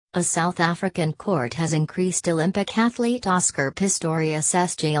A South African court has increased Olympic athlete Oscar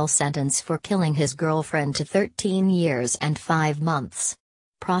Pistorius' jail sentence for killing his girlfriend to 13 years and 5 months.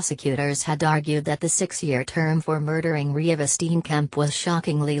 Prosecutors had argued that the 6-year term for murdering Reeva Steenkamp was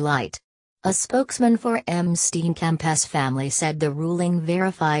shockingly light. A spokesman for Steenkamp's family said the ruling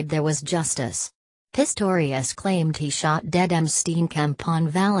verified there was justice. Pistorius claimed he shot dead Steenkamp on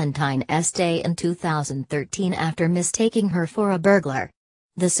Valentine's Day in 2013 after mistaking her for a burglar.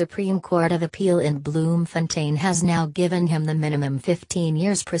 The Supreme Court of Appeal in Bloemfontein has now given him the minimum 15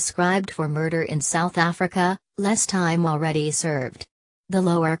 years prescribed for murder in South Africa, less time already served. The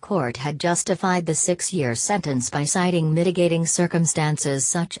lower court had justified the 6-year sentence by citing mitigating circumstances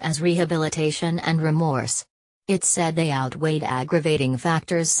such as rehabilitation and remorse. It said they outweighed aggravating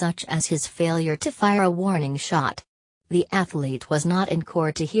factors such as his failure to fire a warning shot. The athlete was not in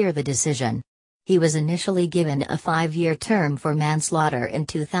court to hear the decision. He was initially given a 5-year term for manslaughter in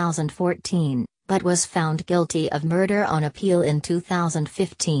 2014, but was found guilty of murder on appeal in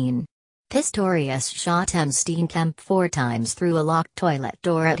 2015. Pistorius shot Steenkamp 4 times through a locked toilet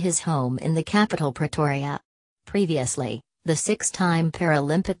door at his home in the capital Pretoria. Previously, the 6-time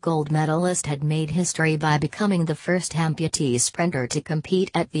Paralympic gold medalist had made history by becoming the first amputee sprinter to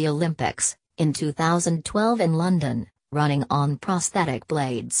compete at the Olympics, in 2012 in London, running on prosthetic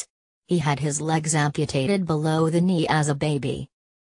blades. He had his legs amputated below the knee as a baby.